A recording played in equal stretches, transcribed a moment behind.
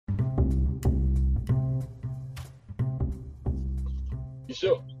You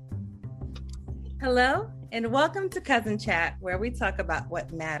sure? Hello, and welcome to Cousin Chat, where we talk about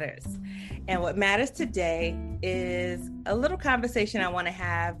what matters. And what matters today is a little conversation I want to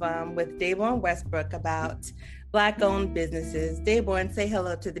have with Dayborn Westbrook about Black-owned businesses. Dayborn, say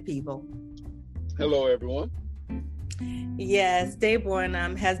hello to the people. Hello, everyone. Yes,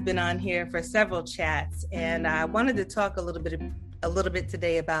 Dayborn has been on here for several chats, and I wanted to talk a little bit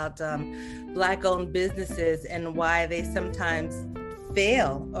today about Black-owned businesses and why they sometimes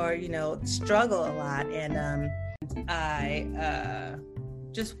fail or struggle a lot. And I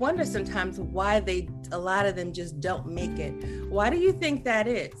just wonder sometimes why a lot of them just don't make it. Why do you think that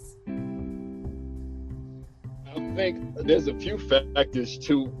is? I think there's a few factors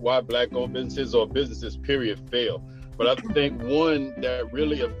to why Black-owned businesses or businesses period fail. But I think one that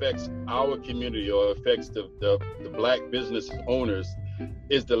really affects our community or affects the Black business owners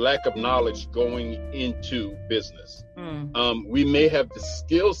is the lack of knowledge going into business. We may have the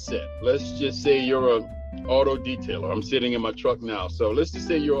skill set. Let's just say you're an auto detailer. I'm sitting in my truck now. So let's just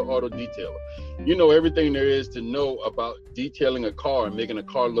say you're an auto detailer. You know everything there is to know about detailing a car and making a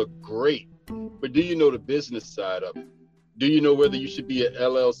car look great. But do you know the business side of it? Do you know whether you should be an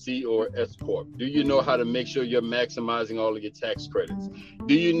LLC or S Corp? Do you know how to make sure you're maximizing all of your tax credits?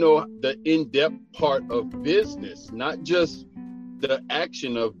 Do you know the in-depth part of business, not just the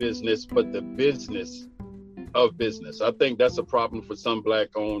action of business, but the business of business? I think that's a problem for some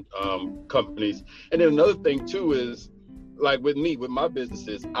Black-owned companies. And then another thing too is, like with me, with my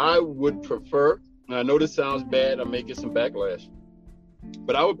businesses, I would prefer, and I know this sounds bad, I may get some backlash,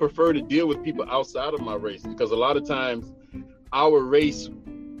 but I would prefer to deal with people outside of my race, because a lot of times our race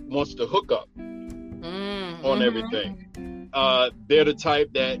wants to hook up on everything. They're the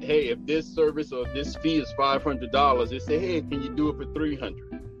type that, hey, if this service or this fee is $500, they say, hey, can you do it for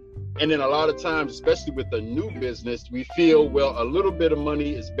 $300? And then a lot of times, especially with a new business, we feel, well, a little bit of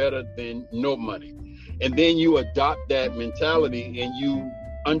money is better than no money. And then you adopt that mentality and you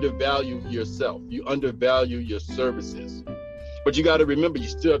undervalue yourself. You undervalue your services. But you got to remember, you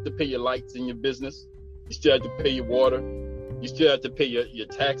still have to pay your lights in your business. You still have to pay your water. You still have to pay your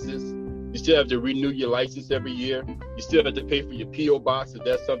taxes. You still have to renew your license every year. You still have to pay for your P.O. box if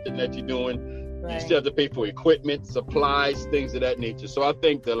that's something that you're doing. Right. You still have to pay for equipment, supplies, things of that nature. So I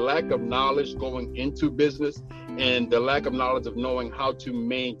think the lack of knowledge going into business and the lack of knowledge of knowing how to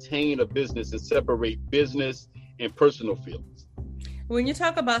maintain a business and separate business and personal feelings. When you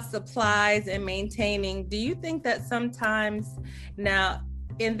talk about supplies and maintaining, do you think that sometimes, now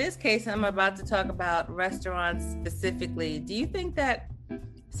in this case, I'm about to talk about restaurants specifically, do you think that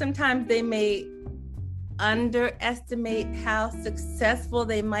sometimes they may underestimate how successful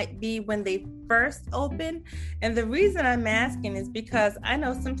they might be when they first open? And the reason I'm asking is because I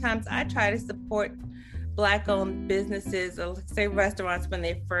know sometimes I try to support Black-owned businesses, or let's say restaurants, when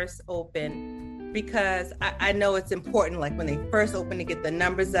they first open, because I know it's important, like when they first open, to get the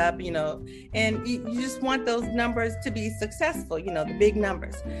numbers up, and you just want those numbers to be successful, the big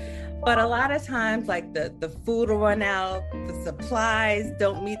numbers. But a lot of times, like the food will run out, the supplies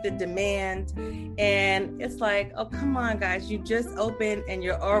don't meet the demand. And it's like, oh, come on, guys, you just opened and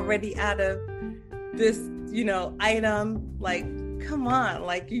you're already out of this, item. Like, come on,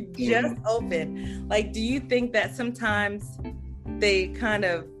 like you just opened. Like, do you think that sometimes they kind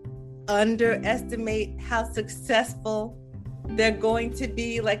of underestimate how successful they're going to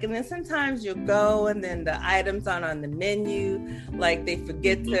be? Like, and then sometimes you'll go and then the items aren't on the menu, like they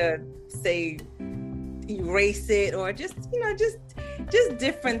forget to say erase it, or just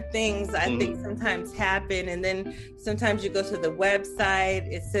different things I think sometimes happen. And then sometimes you go to the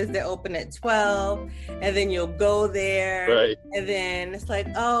website, it says they're open at 12, and then you'll go there, right, and then it's like,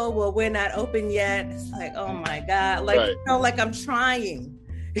 oh, well, we're not open yet. It's like, oh my God, like, right, like I'm trying.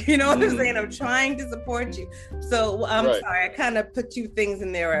 You know what I'm saying? I'm trying to support you. So I'm sorry, I kind of put two things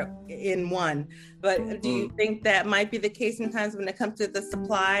in there in one. But do you think that might be the case sometimes when it comes to the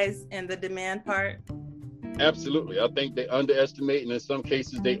supplies and the demand part? Absolutely. I think they underestimate, and in some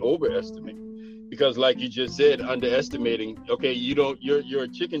cases they overestimate. Because like you just said, underestimating, okay, you're a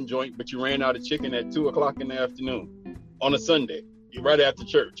chicken joint, but you ran out of chicken at 2:00 in the afternoon on a Sunday, right after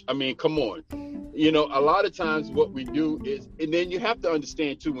church. I mean, come on. A lot of times what we do is, and then you have to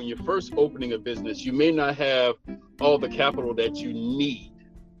understand too, when you're first opening a business, you may not have all the capital that you need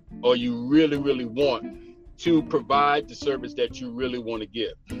or you really, really want to provide the service that you really want to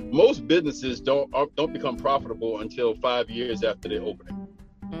give. Most businesses don't become profitable until 5 years after they're opening.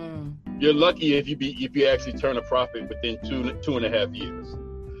 You're lucky if you actually turn a profit within 2.5 years.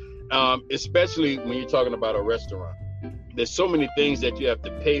 Especially when you're talking about a restaurant. There's so many things that you have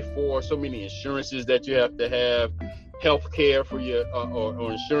to pay for, so many insurances that you have to have, health care for your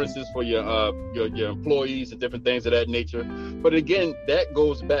or insurances for your employees and different things of that nature. But again, that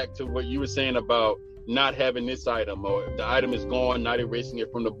goes back to what you were saying about not having this item, or if the item is gone, not erasing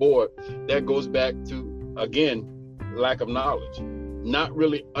it from the board. That goes back to, again, lack of knowledge, not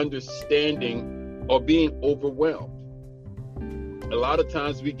really understanding or being overwhelmed. A lot of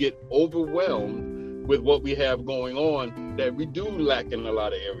times we get overwhelmed with what we have going on, that we do lack in a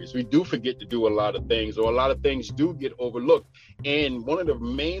lot of areas. We do forget to do a lot of things, or a lot of things do get overlooked. And one of the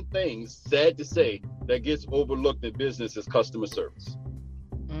main things, sad to say, that gets overlooked in business is customer service.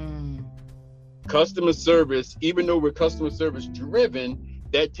 Customer service, even though we're customer service driven,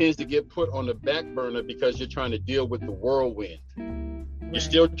 that tends to get put on the back burner because you're trying to deal with the whirlwind. Right. You're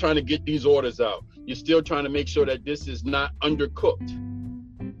still trying to get these orders out. You're still trying to make sure that this is not undercooked,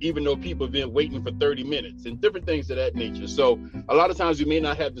 even though people have been waiting for 30 minutes and different things of that nature. So a lot of times we may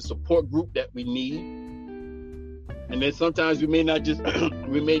not have the support group that we need. And then sometimes we may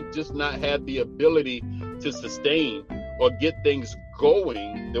just not have the ability to sustain or get things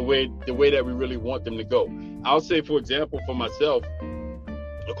going the way that we really want them to go. I'll say, for example, for myself,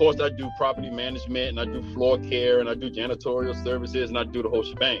 of course, I do property management, and I do floor care, and I do janitorial services, and I do the whole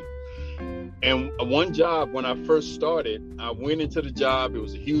shebang. And one job, when I first started, I went into the job. It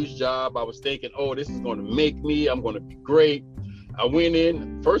was a huge job. I was thinking, oh, this is going to make me, I'm going to be great. I went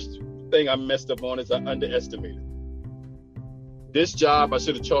in. First thing I messed up on is I underestimated. This job, I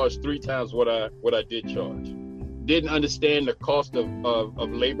should have charged 3 times what I did charge. Didn't understand the cost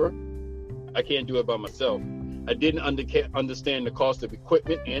of labor. I can't do it by myself. I didn't understand the cost of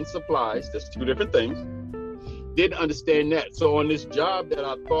equipment and supplies. That's 2 different things. Didn't understand that. So on this job that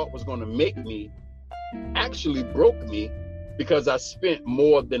I thought was going to make me, actually broke me, because I spent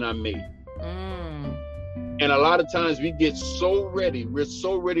more than I made. And a lot of times we get so ready, we're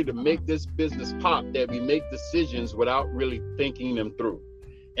so ready to make this business pop that we make decisions without really thinking them through.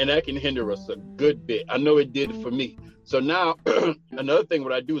 And that can hinder us a good bit. I know it did for me. So now, another thing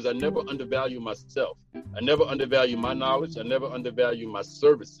what I do is I never undervalue myself. I never undervalue my knowledge. I never undervalue my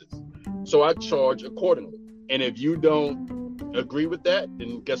services. So I charge accordingly. And if you don't agree with that,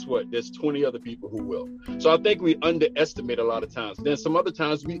 then guess what? There's 20 other people who will. So I think we underestimate a lot of times. Then some other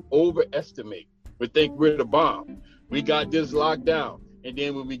times we overestimate. We think we're the bomb. We got this locked down. And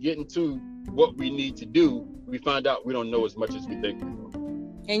then when we get into what we need to do, we find out we don't know as much as we think we know.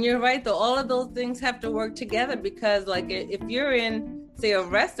 And you're right, though. All of those things have to work together, because like if you're in, say, a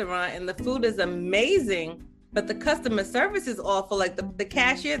restaurant and the food is amazing, but the customer service is awful, like the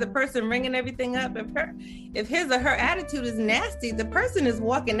cashier, the person ringing everything up, if his or her attitude is nasty, the person is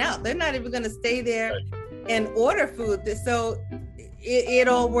walking out. They're not even going to stay there and order food. So it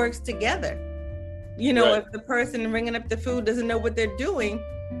all works together. You know, if the person ringing up the food doesn't know what they're doing,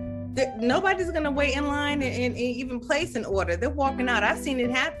 nobody's going to wait in line and even place an order. They're walking out. I've seen it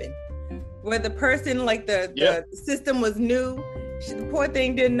happen where the person, like the system was new. The poor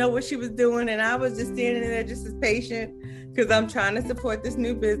thing didn't know what she was doing. And I was just standing there just as patient because I'm trying to support this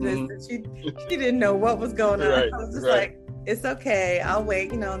new business. Mm-hmm. And she didn't know what was going on. I was just like, it's okay. I'll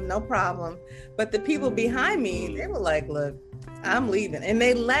wait, no problem. But the people behind me, they were like, look, I'm leaving. And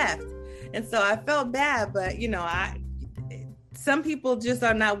they left. And so I felt bad, but some people just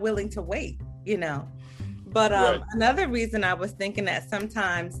are not willing to wait, But another reason I was thinking that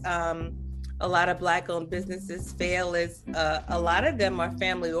sometimes a lot of Black-owned businesses fail is a lot of them are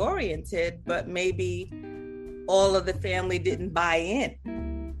family-oriented, but maybe all of the family didn't buy in.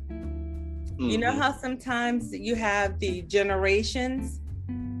 Mm-hmm. You know how sometimes you have the generations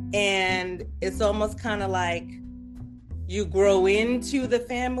and it's almost kind of like you grow into the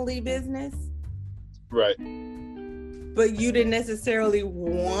family business. Right. But you didn't necessarily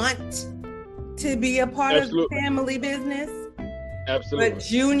want to be a part of the family business. Absolutely. But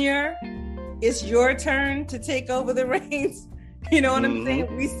Junior, it's your turn to take over the reins. You know what I'm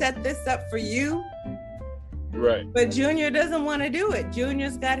saying? We set this up for you. Right. But Junior doesn't want to do it.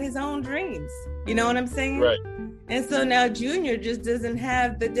 Junior's got his own dreams. You know what I'm saying? Right. And so now Junior just doesn't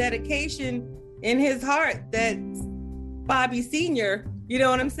have the dedication in his heart that Bobby Sr., you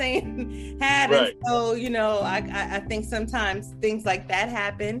know what I'm saying, had. Right. And so, I think sometimes things like that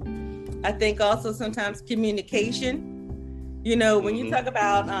happen. I think also sometimes communication, when you talk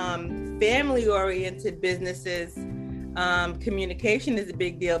about family-oriented businesses, communication is a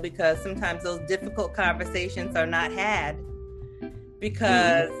big deal because sometimes those difficult conversations are not had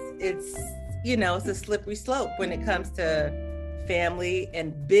because it's a slippery slope when it comes to family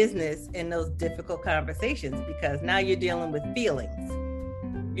and business in those difficult conversations, because now you're dealing with feelings,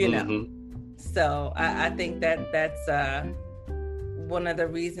 So I think that's one of the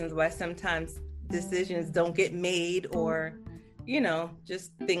reasons why sometimes decisions don't get made, or,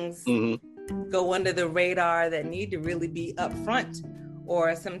 just things go under the radar that need to really be upfront,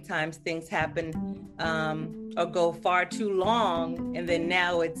 or sometimes things happen or go far too long, and then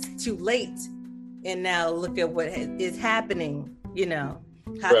now it's too late, and now look at what is happening.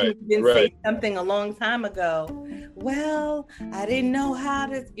 How can you say something a long time ago? Well, I didn't know how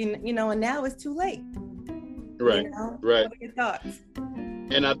to, and now it's too late. Right. Right. What are your thoughts?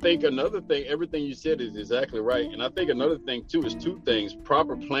 And I think another thing, everything you said is exactly right. And I think another thing too is two things: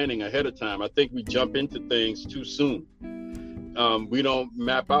 proper planning ahead of time. I think we jump into things too soon. We don't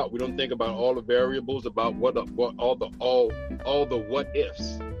map out. We don't think about all the variables, about what all the what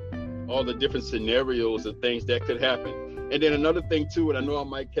ifs, all the different scenarios of things that could happen. And then another thing too, and I know I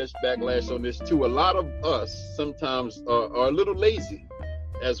might catch backlash on this too, a lot of us sometimes are a little lazy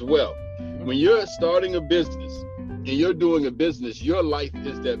as well. When you're starting a business and you're doing a business, your life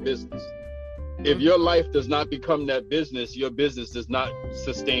is that business. If your life does not become that business, your business does not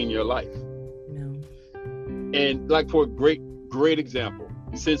sustain your life. No. And like, for a great example,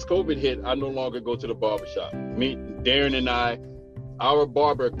 since COVID hit, I no longer go to the barbershop. Me, Darren and our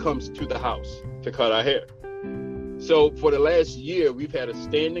barber comes to the house to cut our hair. So for the last year, we've had a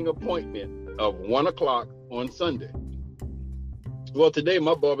standing appointment of 1:00 on Sunday. Well, today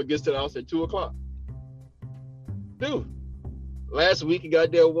my barber gets to the house at 2:00. Dude, last week he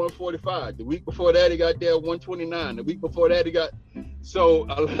got there at 1:45. The week before that he got there at 1:29. The week before that he got, so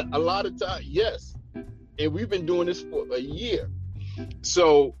a lot of time, yes. And we've been doing this for a year.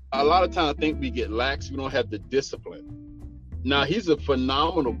 So a lot of times I think we get lax. We don't have the discipline. Now, he's a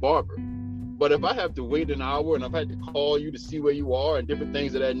phenomenal barber. But if I have to wait an hour and I've had to call you to see where you are and different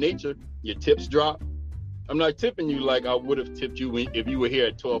things of that nature, your tips drop. I'm not tipping you like I would have tipped you if you were here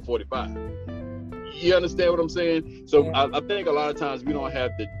at 12:45. You understand what I'm saying? So yeah. I think a lot of times we don't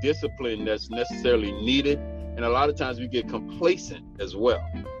have the discipline that's necessarily needed. And a lot of times we get complacent as well.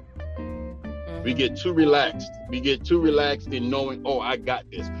 We get too relaxed. We get too relaxed in knowing, oh, I got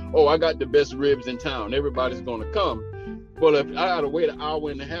this. Oh, I got the best ribs in town. Everybody's going to come. Well, if I had to wait an hour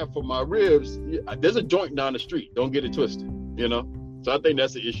and a half for my ribs, there's a joint down the street. Don't get it twisted, So I think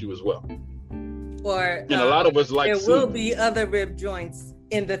that's the issue as well. Or a lot of us like there will be other rib joints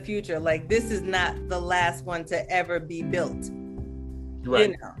in the future. Like, this is not the last one to ever be built.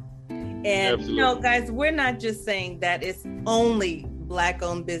 Right. And Absolutely. Guys, we're not just saying that it's only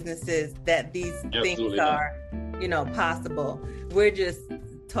Black-owned businesses that these things are, possible. We're just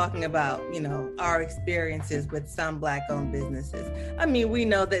talking about, our experiences with some Black-owned businesses. I mean, we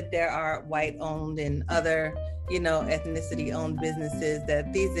know that there are white-owned and other, ethnicity-owned businesses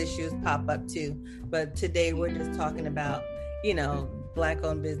that these issues pop up too. But today we're just talking about,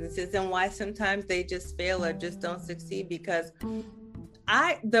 Black-owned businesses and why sometimes they just fail or just don't succeed, because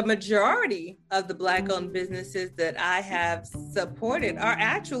the majority of the Black-owned businesses that I have supported are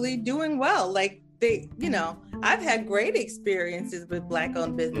actually doing well. Like, I've had great experiences with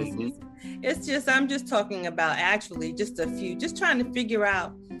Black-owned businesses. It's just, I'm just talking about actually just a few, just trying to figure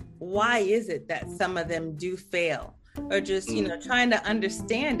out why is it that some of them do fail, or just, trying to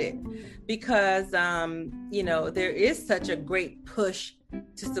understand it, because, there is such a great push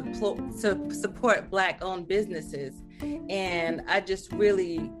to support Black-owned businesses. And I just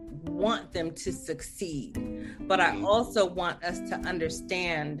really want them to succeed. But I also want us to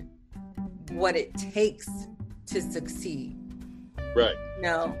understand what it takes to succeed. Right.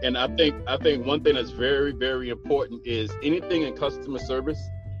 No. And I think one thing that's very, very important is anything in customer service,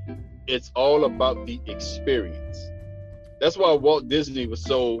 it's all about the experience. That's why Walt Disney was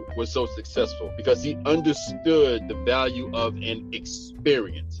so successful, because he understood the value of an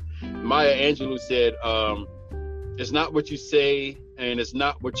experience. Maya Angelou said, it's not what you say and it's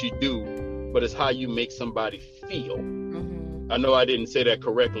not what you do, but it's how you make somebody feel. I know I didn't say that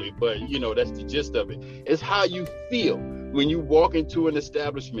correctly, but that's the gist of it. It's how you feel when you walk into an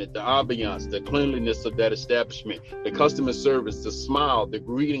establishment, the ambiance, the cleanliness of that establishment, the customer service, the smile, the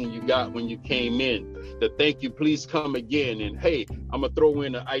greeting you got when you came in, the thank you, please come again, and hey, I'm gonna throw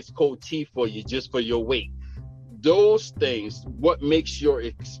in an ice cold tea for you just for your wait. Those things, what makes your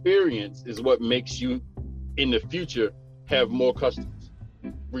experience is what makes you in the future have more customers,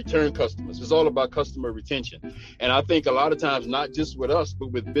 return customers. It's all about customer retention. And I think a lot of times, not just with us,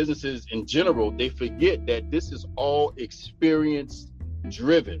 but with businesses in general, they forget that this is all experience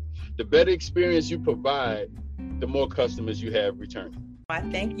driven. The better experience you provide, the more customers you have returning. I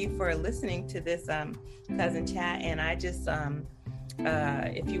thank you for listening to this Cousin Chat. And I just,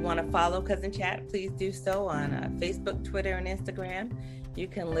 if you want to follow Cousin Chat, please do so on Facebook, Twitter, and Instagram. You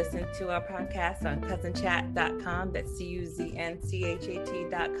can listen to our podcast on cousinchat.com. That's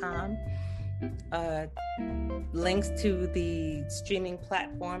CUZNCHAT.com. Links to the streaming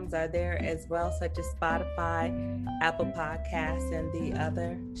platforms are there as well, such as Spotify, Apple Podcasts, and the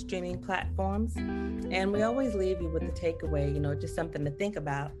other streaming platforms. And we always leave you with a takeaway, just something to think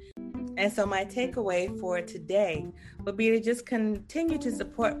about. And so my takeaway for today would be to just continue to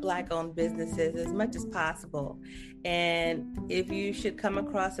support Black-owned businesses as much as possible. And if you should come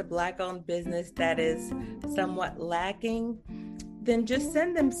across a Black-owned business that is somewhat lacking, then just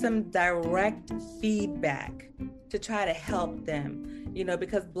send them some direct feedback to try to help them,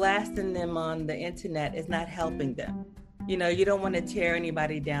 because blasting them on the internet is not helping them. You don't want to tear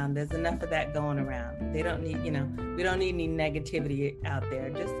anybody down. There's enough of that going around. They don't need, we don't need any negativity out there.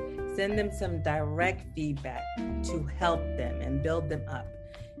 Just send them some direct feedback to help them and build them up.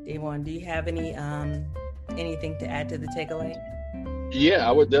 Davon, do you have anything to add to the takeaway? Yeah,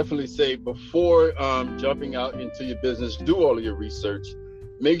 I would definitely say before jumping out into your business, do all of your research.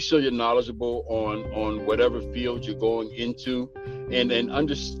 Make sure you're knowledgeable on whatever field you're going into, and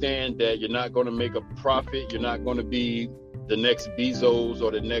understand that you're not going to make a profit. You're not going to be the next Bezos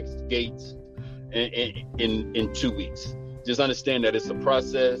or the next Gates in 2 weeks. Just understand that it's a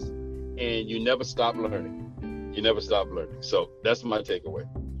process, and you never stop learning. You never stop learning. So that's my takeaway.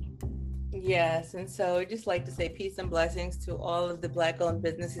 Yes, and so I'd just like to say peace and blessings to all of the Black-owned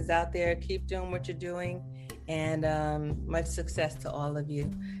businesses out there. Keep doing what you're doing, and much success to all of you.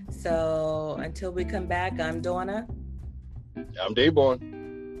 So until we come back, I'm Donna. I'm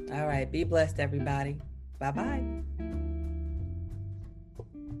Davon. All right, be blessed, everybody. Bye-bye.